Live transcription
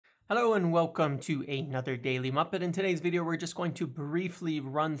Hello and welcome to another Daily Muppet. In today's video, we're just going to briefly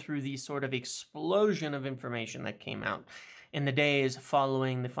run through the sort of explosion of information that came out in the days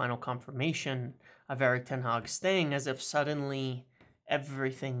following the final confirmation of Erik ten Hag staying, as if suddenly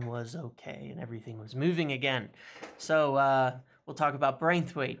everything was okay and everything was moving again. So we'll talk about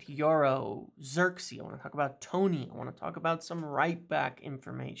Branthwaite, Yoro, Zirkzee. I want to talk about Toney. I want to talk about some right back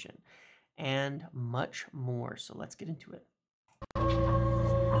information and much more. So let's get into it.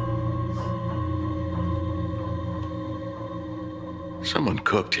 Someone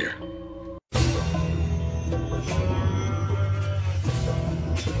cooked here.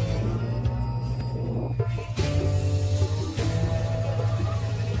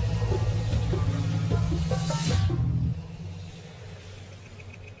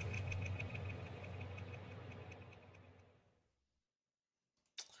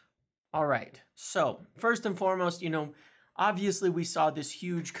 All right. So first and foremost, obviously we saw this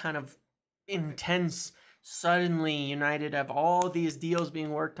huge kind of intense, suddenly United have all these deals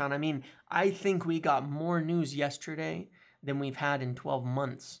being worked on. I mean, I think we got more news yesterday than we've had in 12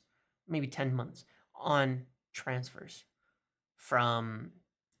 months, maybe 10 months on transfers from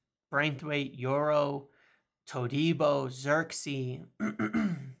Branthwaite, Yoro, Todibo, Zirkzee,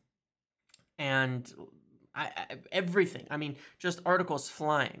 and everything. I mean, just articles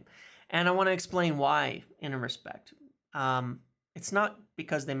flying. And I want to explain why in a respect. It's not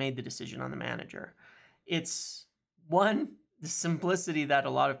because they made the decision on the manager. It's, one, the simplicity that a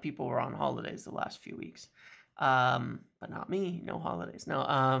lot of people were on holidays the last few weeks. But not me, no holidays.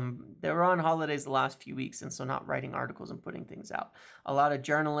 No, they were on holidays the last few weeks, and so not writing articles and putting things out. A lot of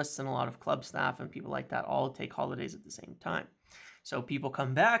journalists and a lot of club staff and people like that all take holidays at the same time. So people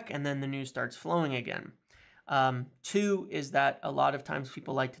come back, and then the news starts flowing again. Two is that a lot of times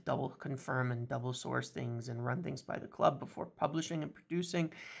people like to double confirm and double source things and run things by the club before publishing and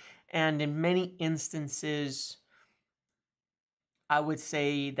producing. And in many instances, I would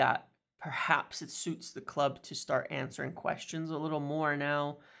say that perhaps it suits the club to start answering questions a little more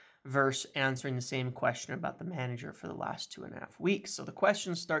now versus answering the same question about the manager for the last 2.5 weeks. So the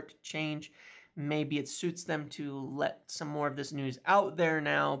questions start to change. Maybe it suits them to let some more of this news out there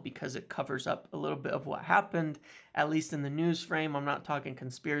now because it covers up a little bit of what happened, at least in the news frame. I'm not talking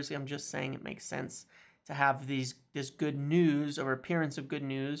conspiracy. I'm just saying it makes sense to have this good news or appearance of good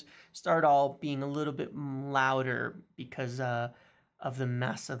news start all being a little bit louder because of the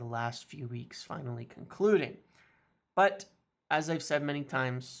mess of the last few weeks finally concluding. But as I've said many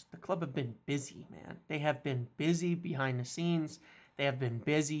times, the club have been busy, man. They have been busy behind the scenes. They have been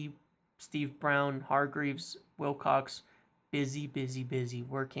busy. Steve Brown, Hargreaves, Wilcox, busy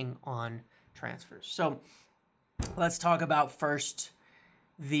working on transfers. So let's talk about first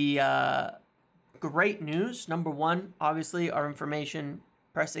the great news. Number one, obviously, our information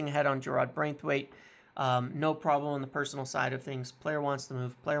pressing ahead on Gerard Branthwaite. No problem on the personal side of things. Player wants to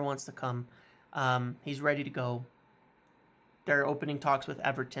move. Player wants to come. He's ready to go. They're opening talks with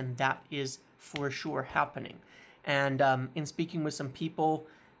Everton. That is for sure happening. And in speaking with some people,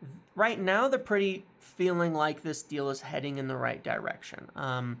 right now they're pretty feeling like this deal is heading in the right direction.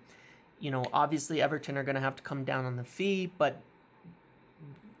 Obviously Everton are going to have to come down on the fee, but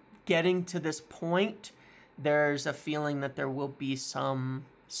getting to this point, there's a feeling that there will be some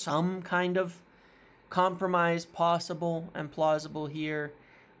kind of compromise possible and plausible here.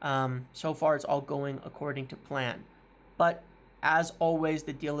 So far, it's all going according to plan. But as always,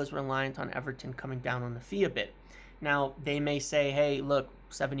 the deal is reliant on Everton coming down on the fee a bit. Now, they may say, hey, look,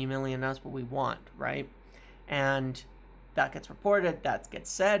 70 million, that's what we want, right? And that gets reported, that gets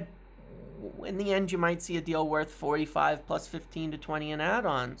said. In the end, you might see a deal worth 45 plus 15 to 20 in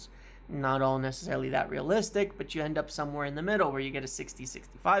add-ons. Not all necessarily that realistic, but you end up somewhere in the middle where you get a 60,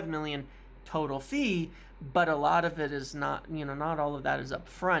 65 million total fee, but a lot of it is not, not all of that is up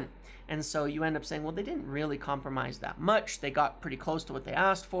front. And so you end up saying, well, they didn't really compromise that much. They got pretty close to what they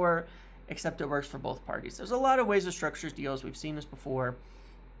asked for, except it works for both parties. There's a lot of ways to structure deals. We've seen this before.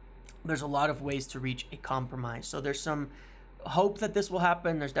 There's a lot of ways to reach a compromise. So there's some hope that this will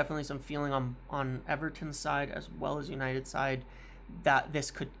happen. There's definitely some feeling on Everton's side as well as United's side that this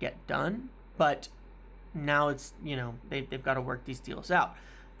could get done. But now it's, they've got to work these deals out.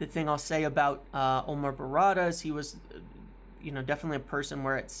 The thing I'll say about Omar Barada is he was, definitely a person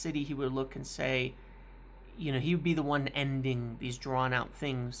where at City he would look and say, he would be the one ending these drawn out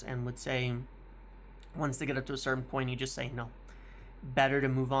things and would say, once they get up to a certain point, you just say no. Better to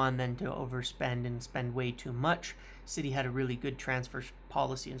move on than to overspend and spend way too much. City had a really good transfer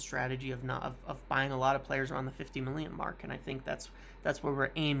policy and strategy of buying a lot of players around the 50 million mark, and I think that's where we're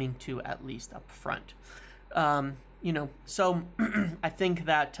aiming to, at least up front. So I think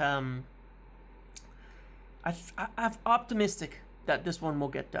that I'm optimistic that this one will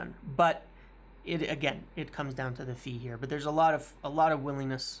get done, but it comes down to the fee here. But there's a lot of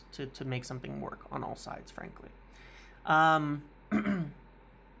willingness to make something work on all sides, frankly.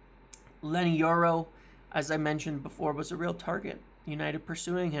 Lenny Yoro, as I mentioned before, was a real target. United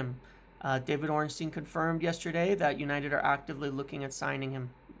pursuing him. David Ornstein confirmed yesterday that United are actively looking at signing him.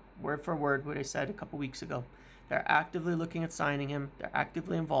 Word for word what I said a couple weeks ago. They're actively looking at signing him. They're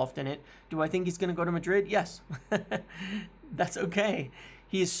actively involved in it. Do I think he's going to go to Madrid? Yes. That's okay.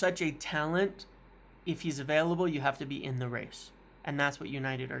 He is such a talent. If he's available, you have to be in the race. And that's what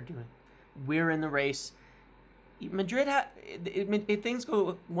United are doing. We're in the race. Madrid, things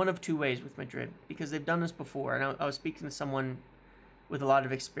go one of two ways with Madrid, because they've done this before. And I was speaking to someone with a lot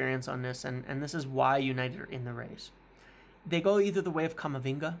of experience on this, and this is why United are in the race. They go either the way of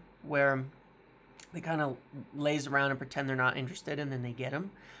Camavinga, where they kind of laze around and pretend they're not interested, and then they get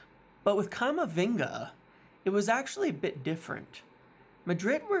him. But with Camavinga, it was actually a bit different.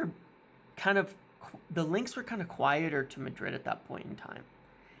 Madrid were the links were kind of quieter to Madrid at that point in time.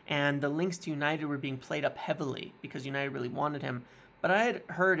 And the links to United were being played up heavily because United really wanted him. But I had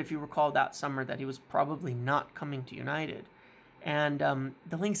heard, if you recall, that summer that he was probably not coming to United. And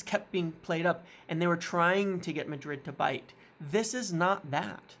the links kept being played up, and they were trying to get Madrid to bite. This is not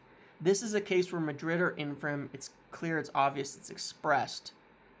that. This is a case where Madrid are in for him. It's clear, it's obvious, it's expressed.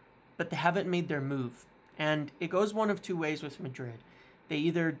 But they haven't made their move. And it goes one of two ways with Madrid. They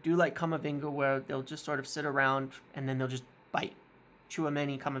either do like Camavinga, where they'll just sort of sit around and then they'll just bite.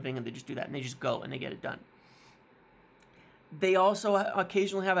 Tchouaméni, Camavinga, they just do that, and they just go and they get it done. They also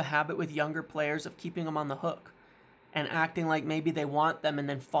occasionally have a habit with younger players of keeping them on the hook and acting like maybe they want them and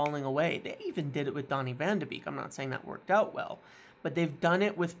then falling away. They even did it with Donny van de Beek. I'm not saying that worked out well, but they've done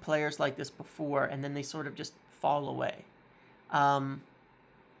it with players like this before, and then they sort of just fall away. And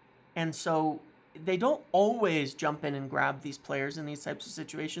so they don't always jump in and grab these players in these types of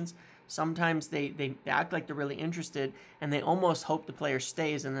situations. Sometimes they act like they're really interested, and they almost hope the player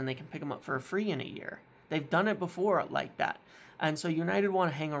stays, and then they can pick them up for free in a year. They've done it before like that. And so United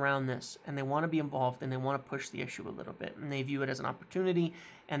want to hang around this, and they want to be involved, and they want to push the issue a little bit, and they view it as an opportunity.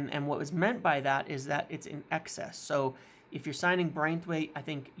 And what was meant by that is that it's in excess. So if you're signing Branthwaite, I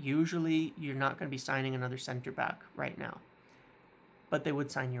think usually you're not going to be signing another center back right now. But they would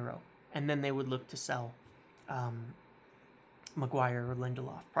sign Yoro, and then they would look to sell Maguire or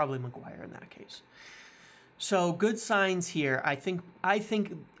Lindelof. Probably Maguire in that case. So good signs here. I think I've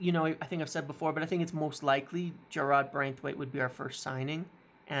said before, but I think it's most likely Gerard Branthwaite would be our first signing.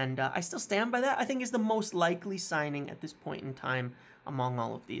 And I still stand by that. I think it's the most likely signing at this point in time among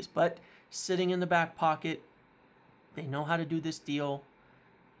all of these. But sitting in the back pocket, they know how to do this deal.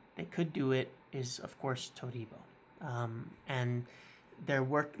 They could do it, is, of course, Todibo. And their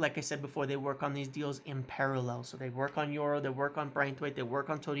work, like I said before, they work on these deals in parallel. So they work on Yoro, they work on Branthwaite, they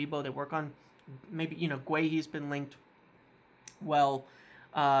work on Todibo, they work on maybe, Guehi's been linked well.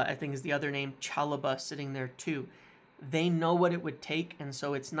 I think is the other name, Chalobah, sitting there too. They know what it would take, and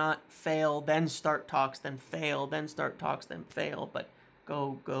so it's not fail, then start talks, then fail, then start talks, then fail, but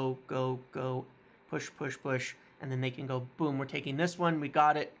go, go, go, go, push, push, push, and then they can go, boom, we're taking this one, we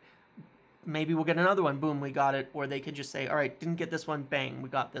got it. Maybe we'll get another one, boom, we got it. Or they could just say, all right, didn't get this one, bang, we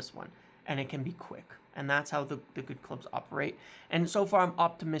got this one. And it can be quick. And that's how the good clubs operate. And so far, I'm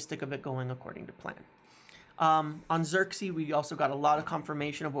optimistic of it going according to plan. On Zirkzee, we also got a lot of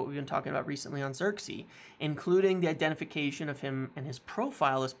confirmation of what we've been talking about recently on Zirkzee, including the identification of him and his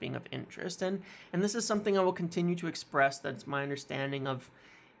profile as being of interest. And this is something I will continue to express, that it's my understanding of,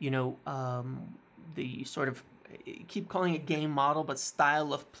 the sort of, keep calling it game model, but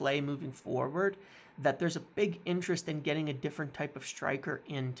style of play moving forward, that there's a big interest in getting a different type of striker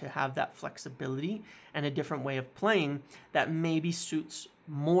in to have that flexibility and a different way of playing that maybe suits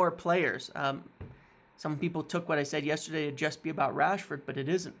more players. Some people took what I said yesterday to just be about Rashford, but it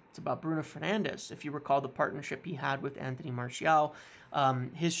isn't. It's about Bruno Fernandes. If you recall the partnership he had with Anthony Martial,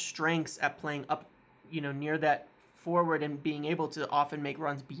 his strengths at playing up, near that forward and being able to often make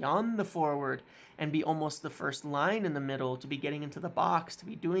runs beyond the forward and be almost the first line in the middle, to be getting into the box, to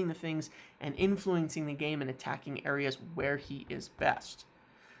be doing the things and influencing the game and attacking areas where he is best.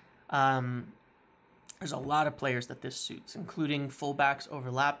 There's a lot of players that this suits, including fullbacks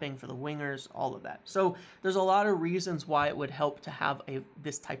overlapping for the wingers, all of that. So there's a lot of reasons why it would help to have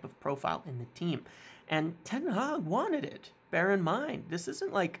this type of profile in the team. And Ten Hag wanted it. Bear in mind, this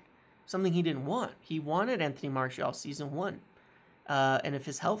isn't like something he didn't want. He wanted Anthony Martial season 1. And if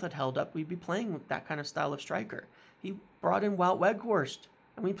his health had held up, we'd be playing with that kind of style of striker. He brought in Wout Weghorst,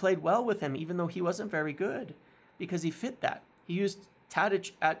 and we played well with him, even though he wasn't very good, because he fit that. He used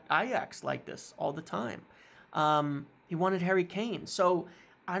Tadic at Ajax like this all the time. He wanted Harry Kane. So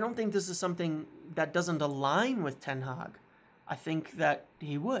I don't think this is something that doesn't align with Ten Hag. I think that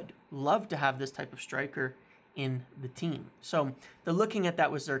he would love to have this type of striker in the team. So they're looking at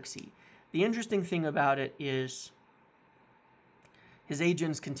that with Zirkzee. The interesting thing about it is his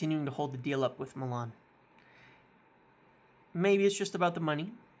agent's continuing to hold the deal up with Milan. Maybe it's just about the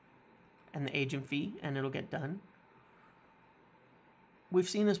money and the agent fee, and it'll get done. We've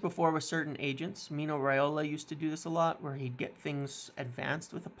seen this before with certain agents. Mino Raiola used to do this a lot, where he'd get things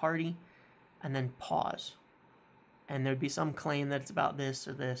advanced with a party and then pause. And there'd be some claim that it's about this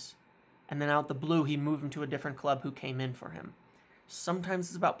or this. And then out the blue, he'd move him to a different club who came in for him. Sometimes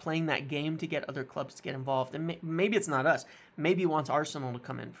it's about playing that game to get other clubs to get involved. And maybe it's not us. Maybe he wants Arsenal to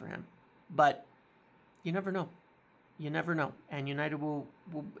come in for him. But you never know. You never know. And United will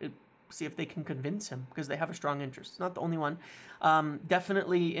see if they can convince him, because they have a strong interest. It's not the only one.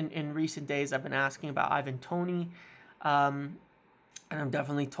 Definitely in recent days, I've been asking about Ivan Toney. And I'm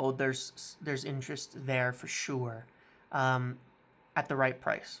definitely told there's interest there for sure, at the right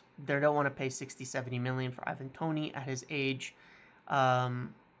price. They don't want to pay 60-70 million for Ivan Toney at his age.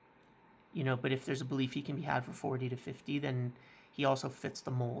 You know, but if there's a belief he can be had for 40 to 50, then he also fits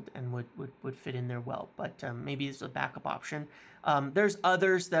the mold and would fit in there well. But maybe it's a backup option. There's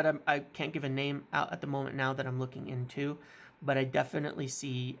others that I can't give a name out at the moment now that I'm looking into, but I definitely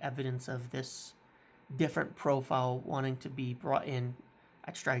see evidence of this different profile wanting to be brought in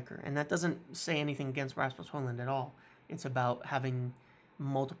at striker. And that doesn't say anything against Rasmus Højlund at all. It's about having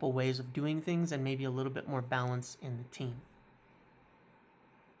multiple ways of doing things and maybe a little bit more balance in the team.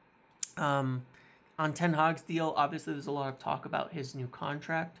 On Ten Hag's deal, obviously there's a lot of talk about his new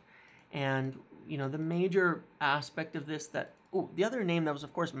contract. And, you know, the major aspect of this that... Oh, the other name that was,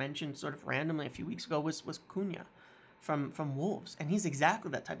 of course, mentioned sort of randomly a few weeks ago was Cunha from Wolves. And he's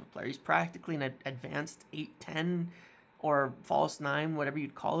exactly that type of player. He's practically an advanced 8-10 or false 9, whatever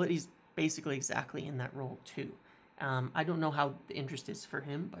you'd call it. He's basically exactly in that role too. I don't know how the interest is for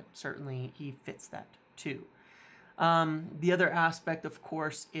him, but certainly he fits that too. The other aspect, of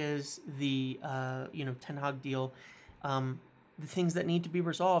course, is the Ten Hag deal. The things that need to be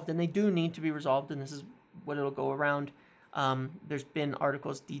resolved, and they do need to be resolved, and this is what it'll go around. There's been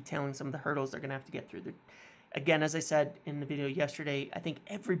articles detailing some of the hurdles they're going to have to get through. Again, as I said in the video yesterday, I think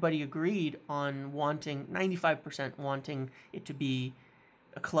everybody agreed on 95% wanting it to be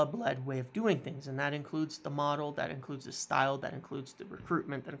a club-led way of doing things, and that includes the model, that includes the style, that includes the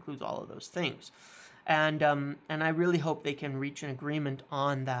recruitment, that includes all of those things. And I really hope they can reach an agreement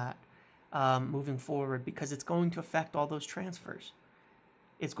on that moving forward, because it's going to affect all those transfers.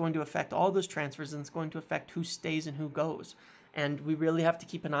 It's going to affect all those transfers, and it's going to affect who stays and who goes. And we really have to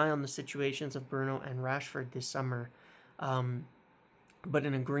keep an eye on the situations of Bruno and Rashford this summer. But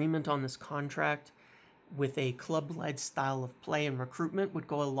an agreement on this contract with a club-led style of play and recruitment would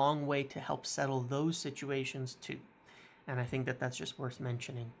go a long way to help settle those situations too. And I think that that's just worth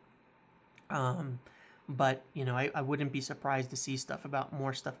mentioning. But, you know, I wouldn't be surprised to see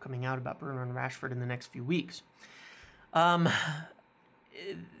more stuff coming out about Bruno and Rashford in the next few weeks. And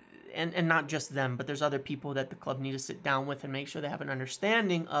not just them, but there's other people that the club need to sit down with and make sure they have an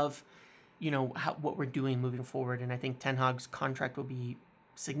understanding of, you know, what we're doing moving forward. And I think Ten Hag's contract will be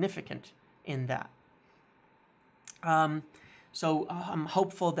significant in that. So I'm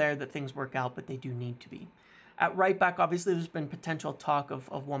hopeful there that things work out, but they do need to be. At right back, obviously, there's been potential talk of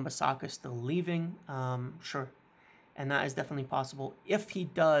Wan-Bissaka still leaving. Sure. And that is definitely possible. If he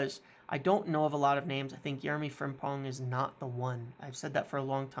does, I don't know of a lot of names. I think Jeremy Frimpong is not the one. I've said that for a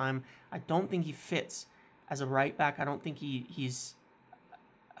long time. I don't think he fits as a right back. I don't think he's...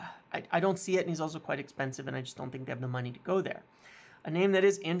 I don't see it, and he's also quite expensive, and I just don't think they have the money to go there. A name that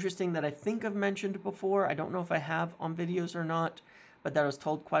is interesting that I think I've mentioned before, I don't know if I have on videos or not, but that I was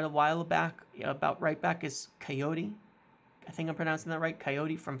told quite a while back about right back is Coyote. I think I'm pronouncing that right.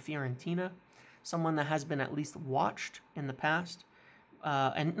 Coyote from Fiorentina. Someone that has been at least watched in the past.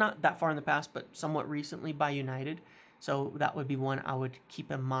 And not that far in the past, but somewhat recently by United. So that would be one I would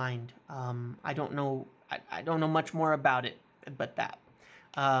keep in mind. I don't know much more about it, but that.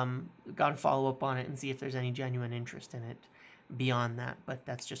 Got to follow up on it and see if there's any genuine interest in it beyond that. But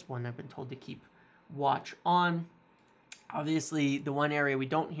that's just one I've been told to keep watch on. Obviously, the one area we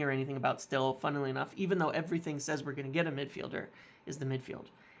don't hear anything about still, funnily enough, even though everything says we're going to get a midfielder, is the midfield.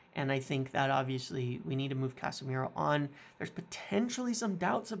 And I think that obviously we need to move Casemiro on. There's potentially some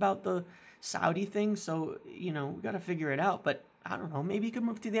doubts about the Saudi thing, so, you know, we got to figure it out. But I don't know, maybe he could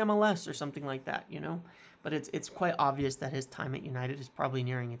move to the MLS or something like that, you know. But it's quite obvious that his time at United is probably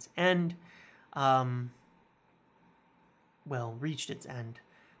nearing its end. well, reached its end.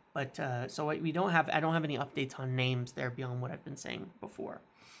 But so I don't have any updates on names there beyond what I've been saying before.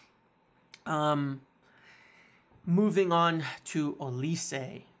 Moving on to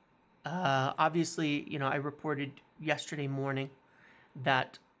Olise. Obviously, you know, I reported yesterday morning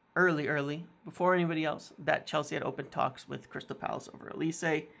that early, before anybody else, that Chelsea had opened talks with Crystal Palace over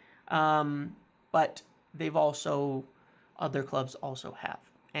Olise. But they've also, other clubs also have.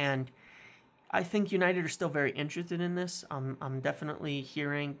 And I think United are still very interested in this. I'm definitely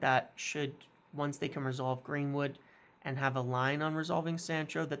hearing that once they can resolve Greenwood and have a line on resolving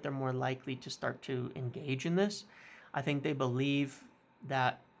Sancho, that they're more likely to start to engage in this. I think they believe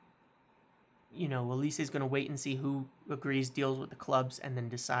that, you know, Olise is going to wait and see who agrees deals with the clubs and then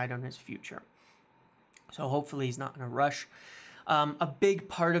decide on his future. So hopefully he's not in a rush. A big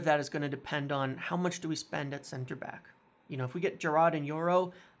part of that is going to depend on how much do we spend at center back. You know, if we get Gerrard and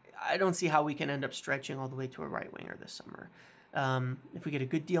Yoro, I don't see how we can end up stretching all the way to a right winger this summer. If we get a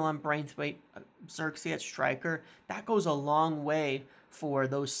good deal on Branthwaite, Zirkzee at striker, that goes a long way for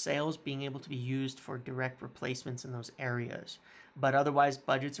those sales being able to be used for direct replacements in those areas. But otherwise,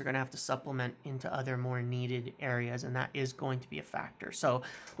 budgets are going to have to supplement into other more needed areas, and that is going to be a factor. So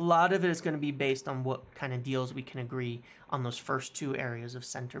a lot of it is going to be based on what kind of deals we can agree on those first two areas of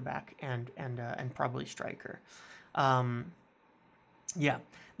center back and probably striker. Yeah,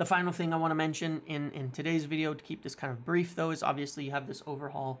 the final thing I want to mention in today's video, to keep this kind of brief though, is obviously you have this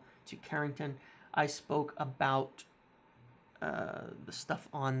overhaul to Carrington. I spoke about the stuff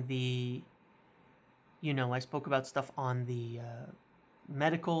on the, stuff on the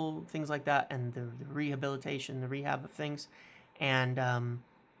medical, things like that, and the rehabilitation, the rehab of things. And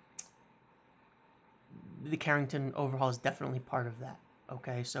the Carrington overhaul is definitely part of that.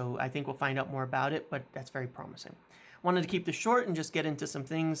 Okay, so I think we'll find out more about it, but that's very promising. Wanted to keep this short and just get into some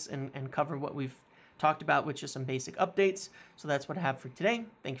things and cover what we've talked about, which is some basic updates. So that's what I have for today.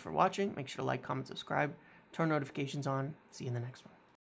 Thank you for watching. Make sure to like, comment, subscribe, turn notifications on. See you in the next one.